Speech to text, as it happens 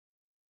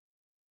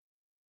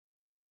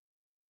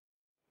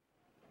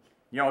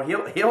You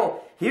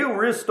know, he'll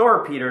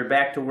restore Peter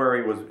back to where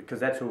he was, because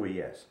that's who he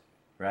is,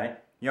 right?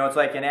 You know, it's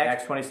like in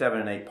Acts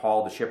 27:8,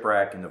 Paul, the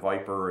shipwreck and the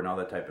viper and all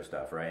that type of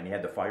stuff, right? And he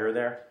had the fire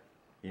there,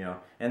 you know.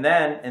 And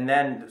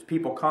then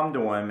people come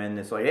to him and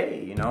it's like,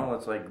 hey, you know,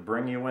 let's like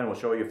bring you in, we'll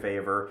show you a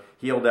favor.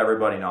 Healed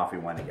everybody and off he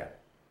went again,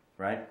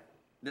 right?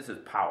 This is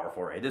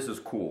powerful, right? This is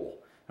cool,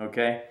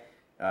 okay?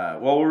 Well,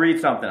 we'll read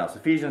something else.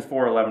 Ephesians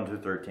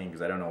 4:11-13,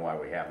 because I don't know why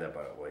we have that,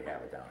 but we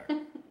have it down there.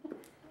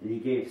 And he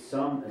gave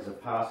some as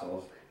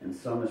apostles, and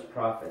some as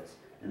prophets,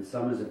 and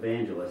some as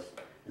evangelists,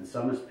 and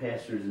some as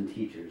pastors and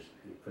teachers,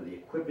 for the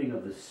equipping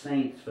of the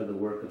saints for the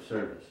work of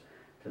service,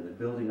 to the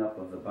building up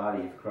of the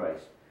body of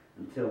Christ,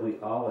 until we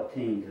all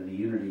attain to the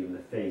unity of the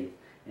faith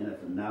and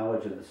of the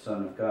knowledge of the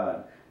Son of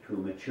God, to a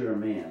mature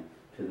man,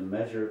 to the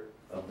measure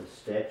of the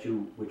stature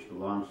which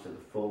belongs to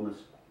the fullness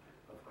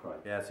of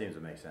Christ. Yeah, it seems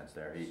to make sense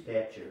there.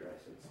 Stature, I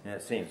said. Yeah,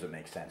 it seems to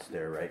make sense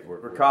there, right?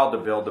 We're called to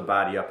build the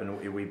body up,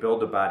 and we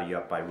build the body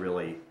up by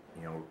really,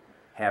 you know,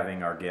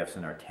 having our gifts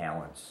and our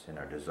talents and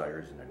our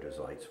desires and our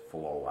delights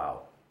flow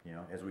out. You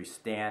know, as we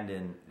stand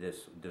in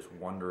this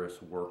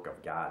wondrous work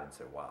of God and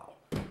say, wow.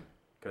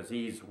 Because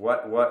he's,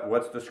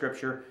 what's the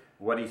scripture?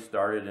 What he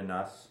started in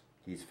us,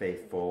 he's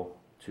faithful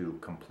to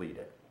complete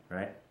it,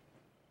 right?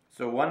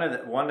 So one of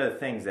the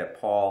things that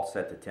Paul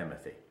said to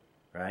Timothy,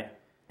 right?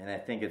 And I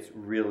think it's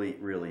really,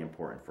 really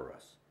important for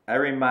us. I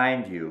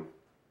remind you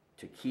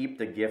to keep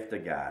the gift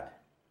of God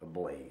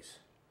ablaze.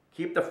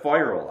 Keep the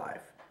fire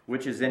alive,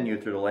 which is in you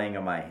through the laying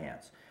of my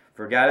hands.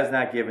 For God has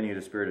not given you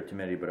the spirit of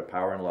timidity, but of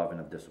power and love and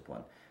of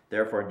discipline.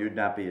 Therefore, do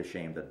not be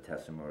ashamed of the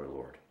testimony of the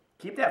Lord.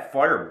 Keep that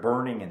fire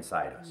burning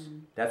inside us. Mm-hmm.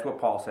 That's what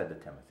Paul said to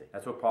Timothy.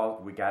 That's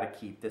what we got to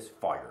keep this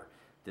fire,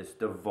 this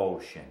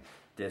devotion,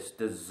 this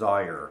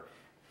desire,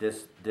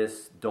 this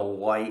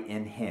delight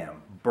in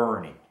him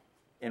burning.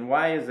 And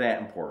why is that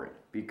important?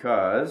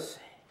 Because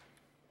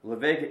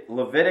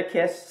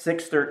Leviticus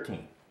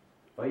 6:13.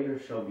 Fire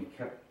shall be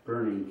kept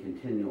burning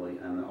continually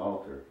on the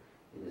altar.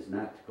 It is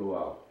not to go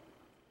out.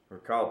 We're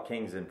called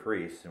kings and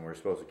priests, and we're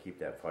supposed to keep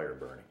that fire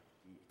burning.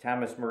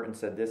 Thomas Merton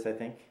said this, I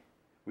think.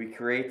 We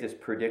create this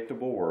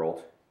predictable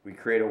world. We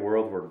create a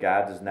world where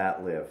God does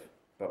not live.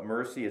 But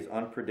mercy is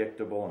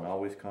unpredictable and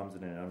always comes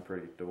in an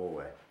unpredictable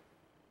way.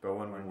 But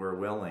when we're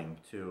willing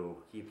to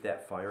keep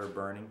that fire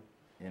burning,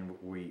 and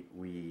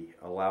we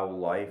allow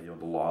life, you know,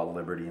 the law of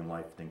liberty and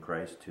life in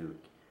Christ,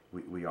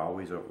 we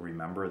always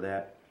remember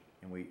that.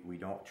 And we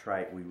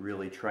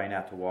really try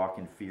not to walk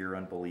in fear,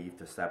 unbelief,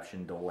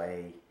 deception,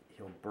 delay.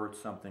 He'll birth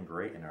something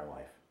great in our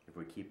life if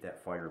we keep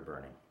that fire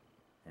burning.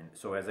 And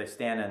so as I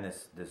stand on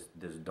this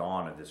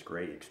dawn of this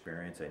great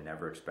experience I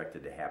never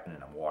expected to happen,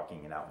 and I'm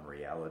walking it out in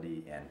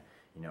reality, and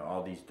you know,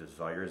 all these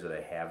desires that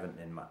I have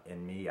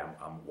in me,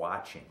 I'm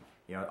watching,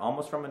 you know,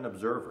 almost from an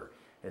observer.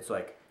 It's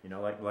like, you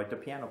know, like the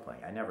piano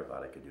playing. I never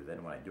thought I could do that,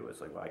 and when I do it,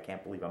 it's like, well, I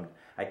can't believe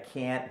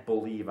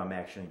I'm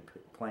actually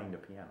playing the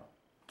piano.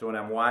 So when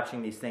I'm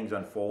watching these things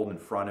unfold in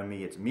front of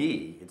me, it's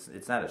me.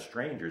 It's not a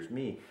stranger, it's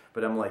me.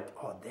 But I'm like,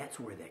 oh, that's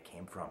where that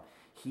came from.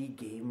 He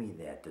gave me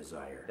that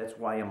desire. That's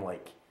why I'm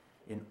like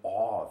in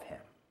awe of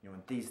him. You know,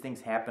 when these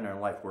things happen in our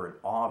life, we're in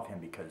awe of him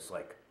because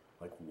like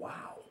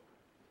wow.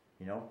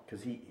 You know,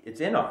 because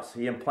it's in us.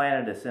 He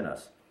implanted this in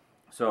us.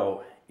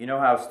 So, you know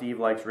how Steve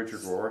likes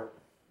Richard Rohr?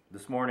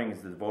 This morning's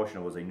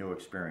devotional was a new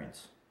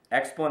experience.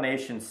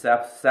 Explanation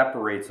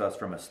separates us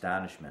from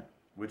astonishment,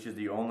 which is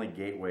the only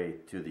gateway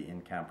to the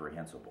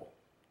incomprehensible.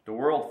 The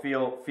world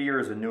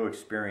fears a new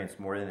experience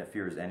more than it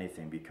fears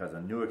anything, because a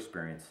new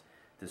experience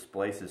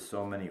displaces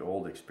so many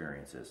old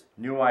experiences.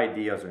 New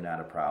ideas are not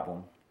a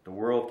problem. The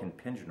world can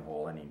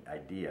pigeonhole any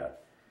idea,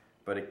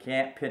 but it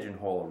can't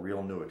pigeonhole a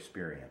real new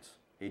experience.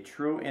 A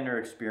true inner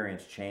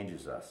experience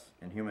changes us,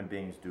 and human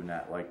beings do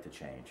not like to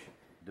change.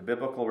 The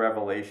biblical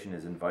revelation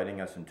is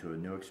inviting us into a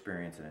new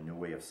experience and a new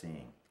way of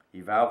seeing.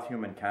 Evolved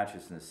human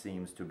consciousness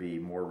seems to be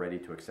more ready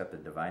to accept the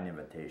divine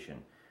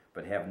invitation,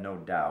 but have no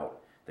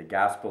doubt the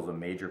gospel is a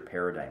major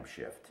paradigm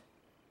shift,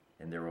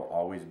 and there will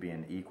always be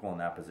an equal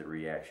and opposite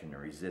reaction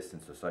and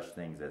resistance to such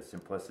things as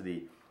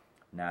simplicity,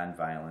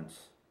 nonviolence,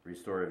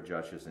 restorative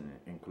justice, and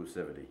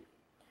inclusivity.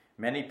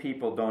 Many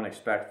people don't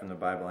expect from the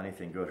Bible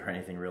anything good or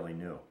anything really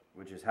new,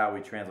 which is how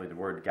we translate the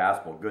word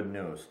gospel, good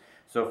news.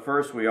 So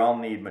first, we all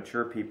need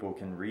mature people who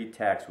can read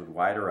text with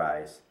wider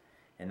eyes,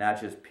 and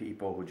not just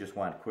people who just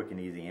want quick and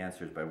easy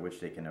answers by which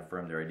they can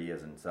affirm their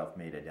ideas and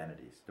self-made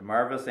identities. The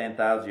marvelous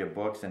anthology of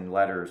books and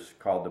letters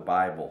called the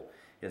Bible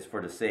is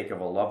for the sake of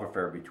a love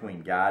affair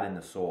between God and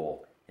the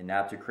soul, and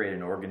not to create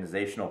an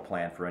organizational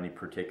plan for any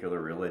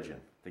particular religion.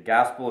 The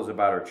gospel is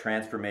about our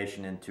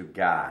transformation into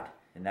God,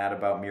 and not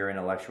about mere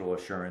intellectual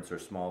assurance or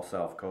small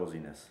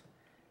self-coziness.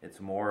 It's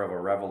more of a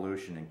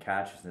revolution in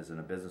consciousness and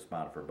a business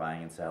model for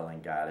buying and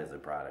selling God as a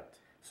product.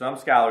 Some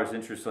scholars,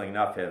 interestingly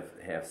enough,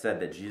 have said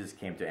that Jesus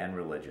came to end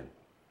religion.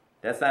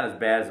 That's not as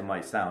bad as it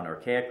might sound.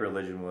 Archaic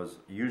religion was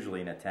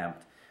usually an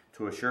attempt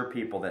to assure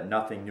people that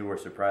nothing new or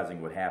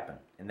surprising would happen,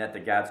 and that the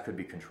gods could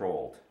be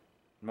controlled.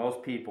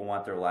 Most people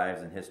want their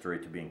lives and history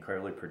to be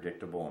incredibly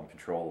predictable and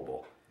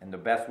controllable, and the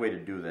best way to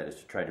do that is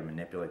to try to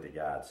manipulate the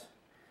gods.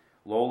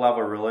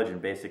 Low-level religion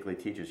basically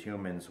teaches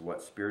humans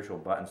what spiritual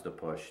buttons to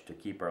push to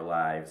keep our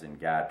lives and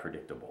God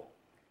predictable.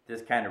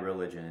 This kind of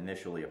religion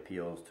initially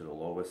appeals to the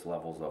lowest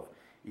levels of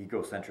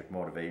egocentric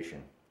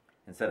motivation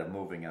instead of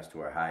moving us to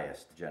our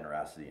highest,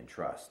 generosity and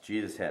trust.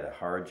 Jesus had a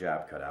hard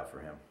job cut out for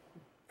him.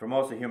 For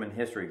most of human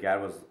history,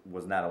 God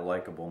was not a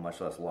likable,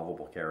 much less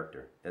lovable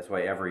character. That's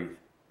why every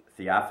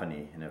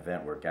theophany, an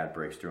event where God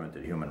breaks through into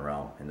the human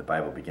realm, in the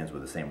Bible begins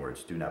with the same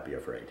words, do not be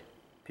afraid.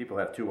 People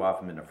have too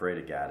often been afraid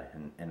of God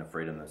and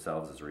afraid of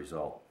themselves as a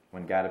result.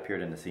 When God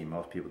appeared in the scene,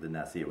 most people did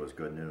not see it was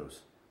good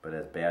news, but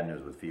as bad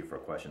news with few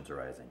questions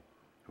arising.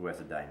 Who has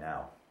to die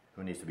now?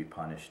 Who needs to be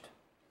punished?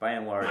 By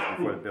and large,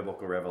 before the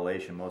biblical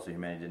revelation, most of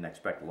humanity didn't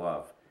expect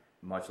love,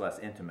 much less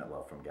intimate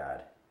love from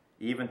God.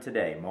 Even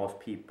today, most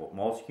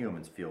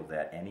humans feel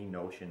that any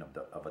notion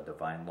of a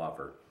divine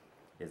lover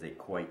is a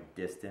quite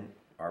distant,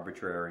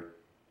 arbitrary,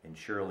 and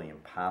surely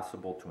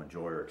impossible to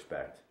enjoy or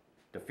expect.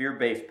 The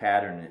fear-based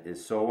pattern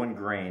is so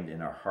ingrained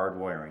in our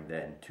hardwiring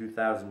that in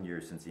 2,000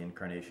 years since the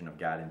incarnation of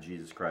God in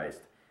Jesus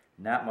Christ,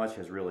 not much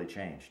has really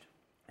changed,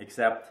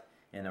 except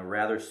in a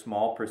rather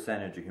small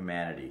percentage of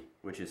humanity,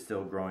 which is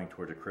still growing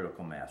toward a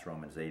critical mass,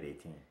 Romans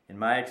 8:18. In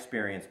my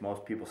experience,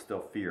 most people still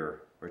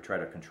fear or try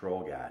to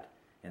control God,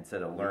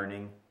 instead of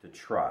learning to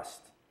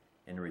trust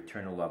in the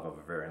eternal love of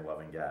a very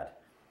loving God.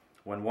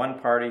 When one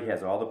party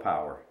has all the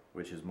power,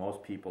 which is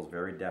most people's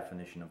very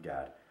definition of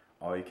God,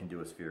 all you can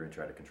do is fear and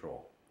try to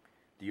control.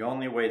 The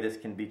only way this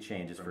can be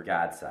changed is for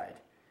God's side.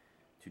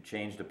 To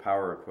change the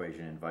power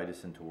equation, invite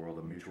us into a world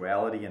of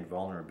mutuality and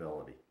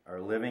vulnerability. Our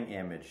living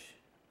image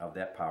of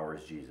that power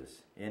is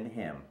Jesus. In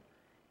him,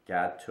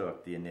 God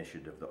took the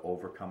initiative to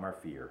overcome our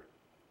fear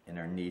and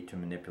our need to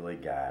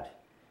manipulate God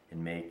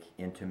and make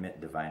intimate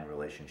divine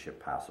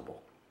relationship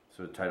possible.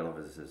 So the title of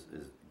this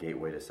is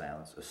Gateway to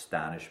Silence.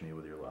 Astonish me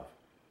with your love.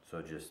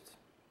 So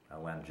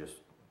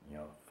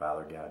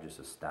Father God, just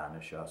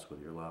astonish us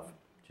with your love.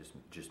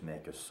 Just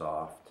make us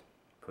soft.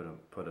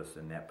 Put us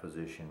in that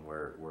position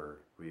where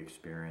we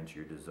experience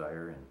your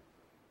desire and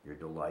your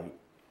delight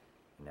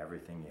and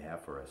everything you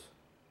have for us.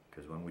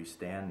 Because when we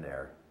stand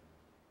there,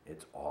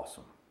 it's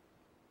awesome.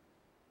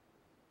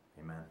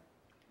 Amen.